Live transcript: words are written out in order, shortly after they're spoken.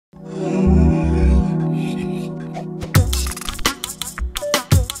My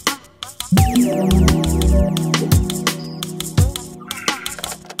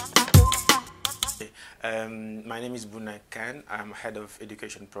name is Bouna Kane. I'm head of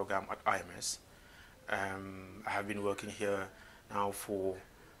education program at IMS. I have been working here now for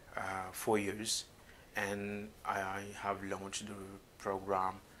 4 years, and I have launched the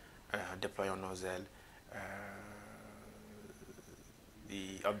program Deploy on Nozzle.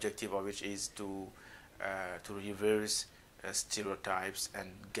 The objective of which is to reverse stereotypes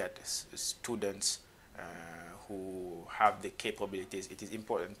and get students who have the capabilities. It is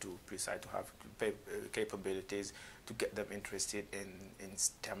important to have capabilities to get them interested in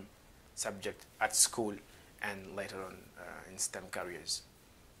STEM subject at school and later on in STEM careers.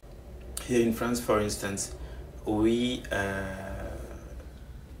 Here in France, for instance, we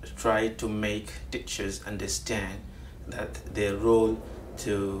try to make teachers understand that their role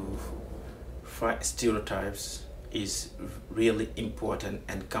to fight stereotypes is really important,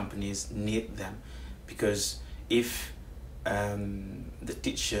 and companies need them, because if the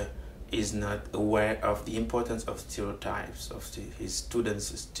teacher is not aware of the importance of stereotypes, of his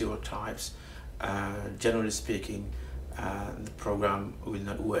students' stereotypes, generally speaking, the program will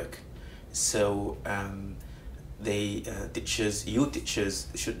not work. So you teachers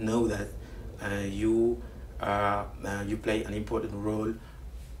should know that you play an important role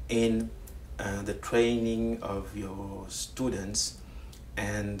in the training of your students,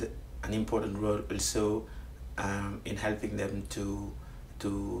 and an important role also in helping them to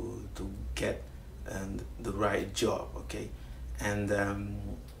get the right job. Okay, and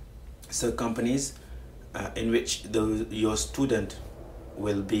so companies in which your student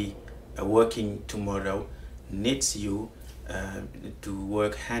will be working tomorrow needs you to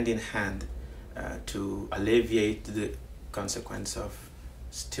work hand in hand to alleviate the consequence of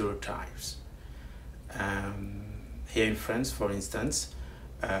stereotypes. Here in France, for instance,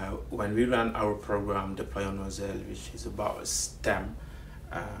 when we run our program Deploy on Nozzle, which is about STEM,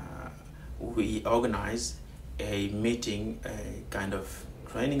 we organize a meeting, a kind of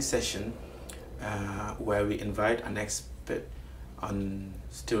training session where we invite an expert on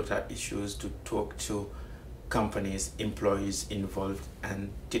stereotype issues to talk to companies, employees involved,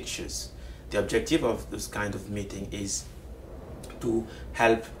 and teachers. The objective of this kind of meeting is to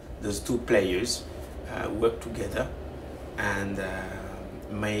help those two players work together and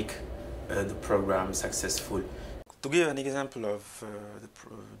make the program successful. To give an example of the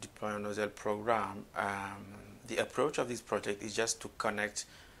Deploy on Nozzle program, the approach of this project is just to connect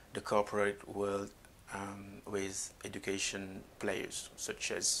the corporate world with education players,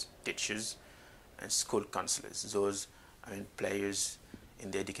 such as teachers and school counselors. Those players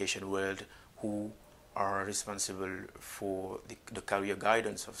in the education world who are responsible for the career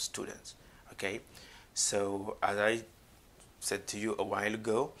guidance of students. Okay, so as I said to you a while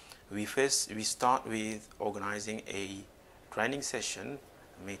ago, we start with organizing a training session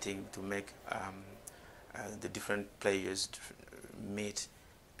meeting to make the different players meet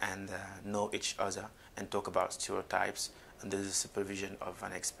and know each other and talk about stereotypes under the supervision of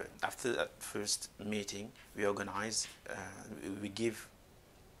an expert. After that first meeting, we organize, we give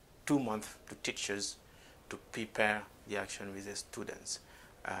 2 months to teachers to prepare the action with the students,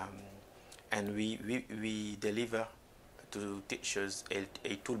 and we deliver to teachers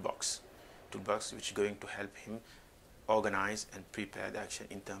a toolbox which is going to help him organize and prepare the action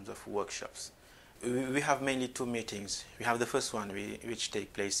in terms of workshops. We have mainly 2 meetings. We have the first one which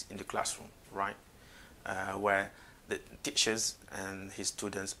take place in the classroom, right, where the teachers and his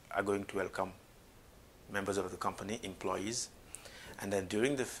students are going to welcome members of the company, employees, and then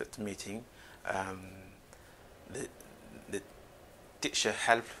during the first meeting, the teacher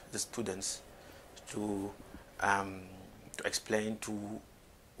helps the students to explain to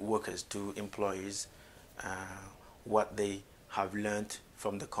workers, to employees, what they have learned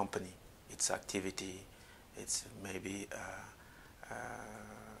from the company, its activity, its maybe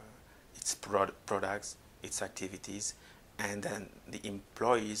its products, its activities, and then the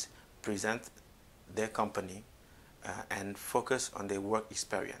employees present their company and focus on their work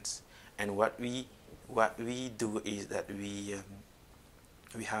experience. And what we do is that we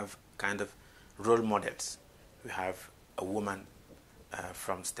have kind of role models. We have a woman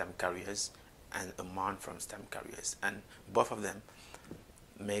from STEM careers and a man from STEM careers, and both of them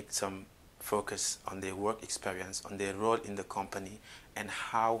make some focus on their work experience, on their role in the company, and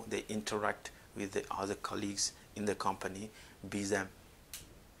how they interact with the other colleagues in the company, be them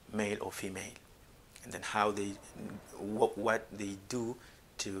male or female, and then how they what they do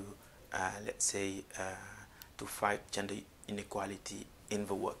to let's say to fight gender inequality in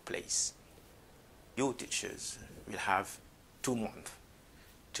the workplace. You teachers will have 2 months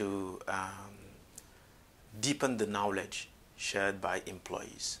to deepen the knowledge shared by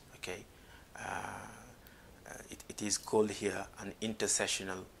employees. Okay, it is called here an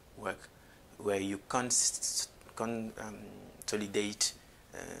intersessional work, where you consolidate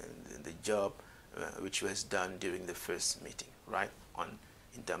the job which was done during the first meeting, right?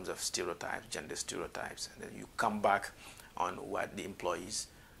 In terms of stereotypes, gender stereotypes, and then you come back on what the employees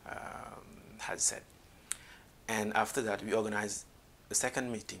had said. And after that, we organize the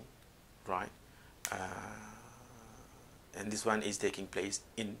second meeting, right? And this one is taking place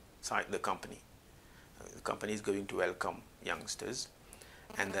inside the company. The company is going to welcome youngsters,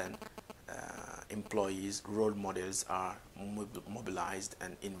 and then employees, role models are mobilized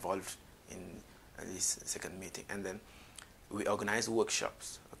and involved in this second meeting. And then we organize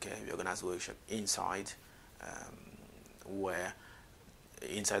workshops. Okay, we organize workshops inside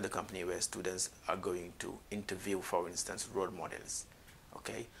inside the company, where students are going to interview, for instance, role models.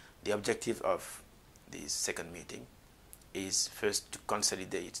 Okay, the objective of this second meeting is first to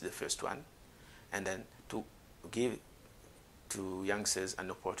consolidate the first one, and then to give to youngsters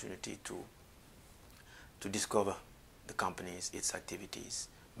an opportunity to discover the companies, its activities,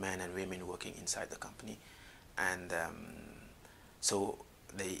 men and women working inside the company. And so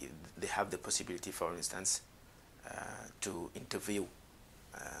they have the possibility, for instance, to interview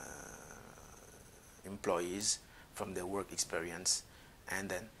employees from their work experience, and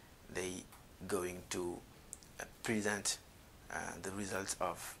then they going to present the results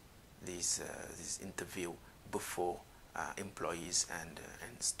of this interview before employees and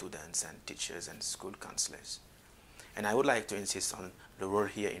students and teachers and school counselors. And I would like to insist on the role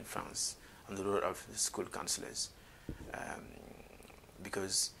here in France, on the role of the school counselors,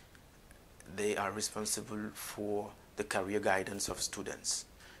 because they are responsible for the career guidance of students.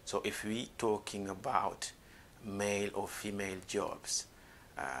 So if we talking about male or female jobs,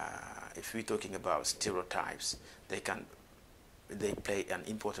 if we're talking about stereotypes, they play an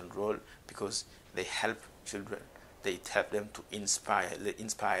important role, because they help children, they help them to inspire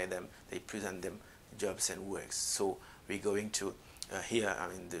them, they present them jobs and works. So we're going to here, I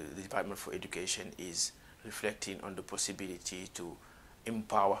mean, the Department for Education is reflecting on the possibility to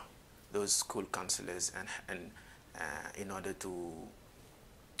empower those school counselors and in order to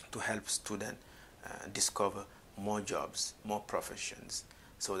help students discover more jobs, more professions,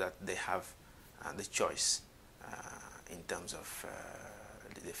 so that they have the choice in terms of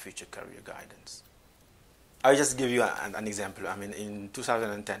the future career guidance. I'll just give you an example. I mean, in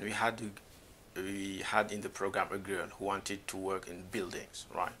 2010, we had in the program a girl who wanted to work in buildings,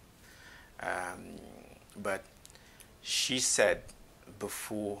 right? But she said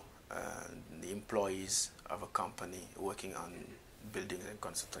before the employees of a company working on buildings and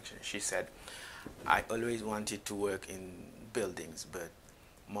construction, she said, I always wanted to work in buildings, but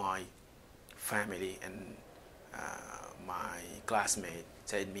my family and my classmate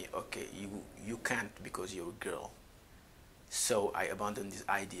said me, okay, you can't because you're a girl. So I abandoned this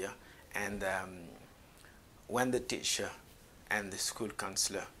idea, and when the teacher and the school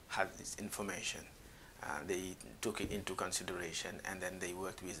counselor had this information, they took it into consideration, and then they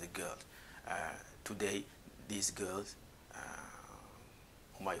worked with the girl. Today, these girls,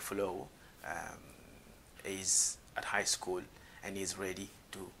 whom I follow, is at high school and is ready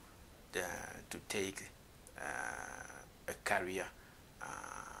to take a career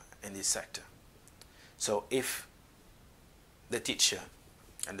in this sector. So if the teacher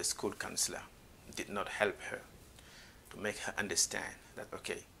and the school counselor did not help her to make her understand that,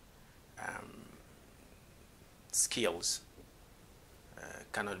 okay, skills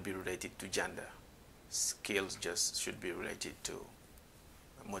cannot be related to gender. Skills just should be related to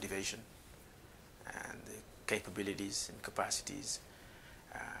motivation and capabilities and capacities.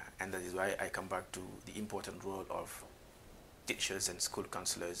 And that is why I come back to the important role of teachers and school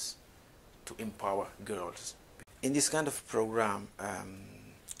counselors to empower girls. In this kind of program,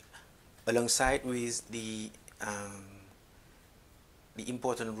 alongside with the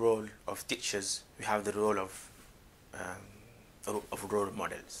important role of teachers, we have the role of role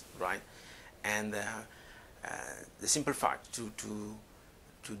models, right? And the simple fact to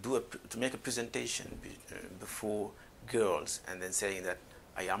make a presentation before girls, and then saying that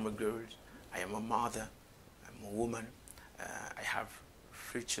I am a girl, I am a mother, I'm a woman, I have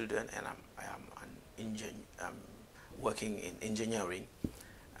 3 children, and I'm working in engineering.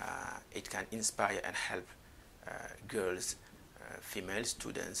 It can inspire and help girls, female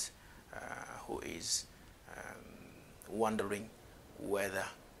students who is wondering whether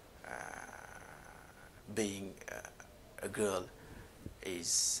being a girl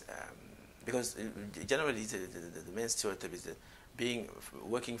is because generally the main stereotype is that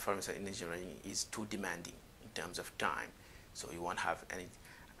working for in engineering is too demanding in terms of time, so you won't have any.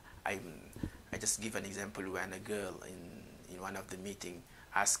 I just give an example when a girl in one of the meeting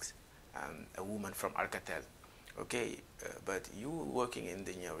asks a woman from Alcatel, okay, but you working in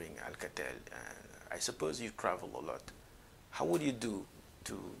engineering Alcatel, I suppose you travel a lot. How would you do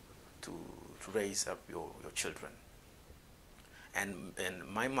to raise up your children? And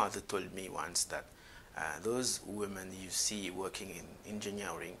my mother told me once that those women you see working in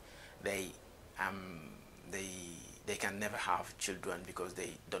engineering, they can never have children because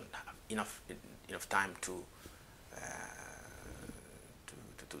they don't have enough time to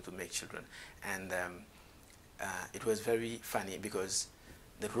make children. And it was very funny because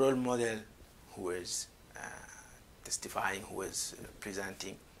the role model who was testifying, who was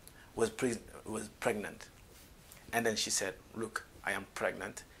presenting, was pregnant. And then she said, look, I am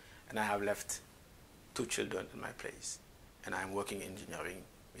pregnant and I have left 2 children in my place and I'm working in engineering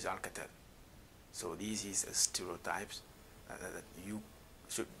with Alcatel. So this is a stereotypes that you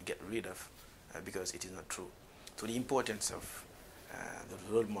should get rid of because it is not true. So the importance of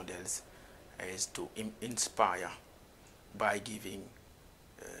the role models is to inspire by giving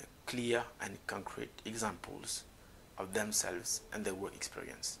clear and concrete examples of themselves and their work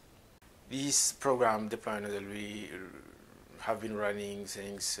experience. This program deployment that we have been running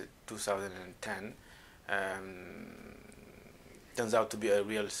since 2010 turns out to be a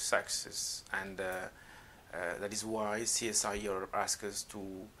real success, and that is why CSI Europe asked us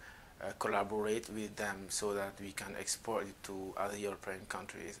to collaborate with them so that we can export it to other European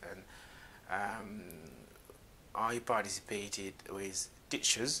countries. And I participated with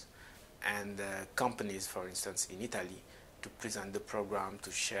teachers and companies, for instance, in Italy, to present the program, to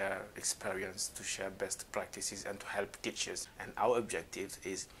share experience, to share best practices, and to help teachers. And our objective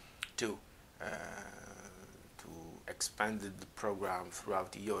is to expand the program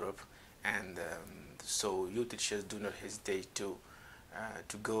throughout Europe, and so you teachers do not hesitate to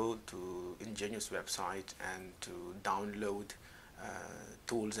go to Ingenious website and to download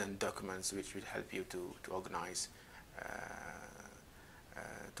tools and documents which will help you to organize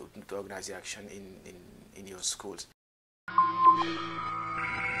to organize the action in your schools.